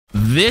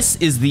This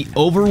is the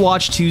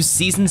Overwatch 2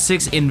 Season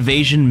 6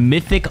 Invasion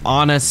Mythic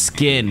Ana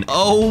skin.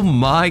 Oh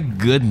my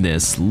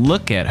goodness,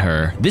 look at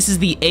her. This is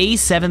the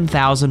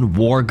A7000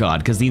 War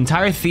God, because the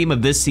entire theme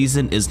of this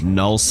season is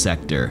Null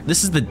Sector.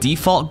 This is the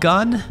default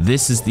gun.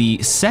 This is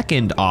the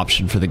second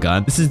option for the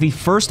gun. This is the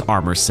first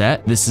armor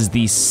set. This is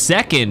the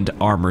second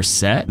armor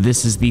set.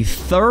 This is the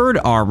third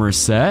armor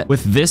set,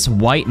 with this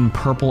white and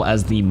purple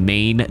as the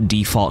main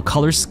default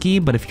color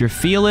scheme. But if you're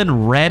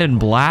feeling red and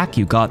black,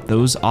 you got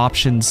those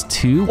options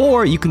too.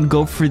 Or you can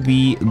go for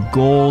the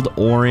gold,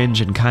 orange,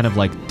 and kind of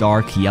like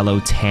dark yellow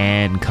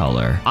tan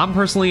color. I'm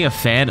personally a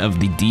fan of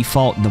the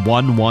default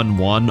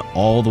 111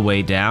 all the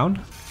way down.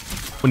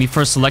 When you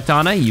first select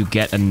Ana, you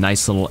get a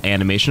nice little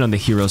animation on the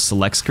hero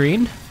select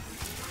screen.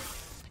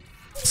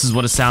 This is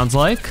what it sounds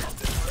like.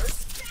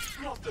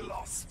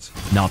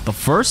 Not the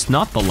first,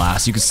 not the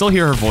last. You can still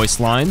hear her voice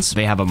lines.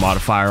 They have a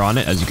modifier on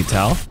it, as you can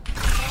tell.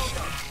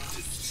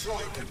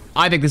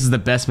 I think this is the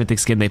best Mythic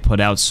skin they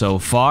put out so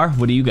far.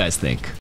 What do you guys think?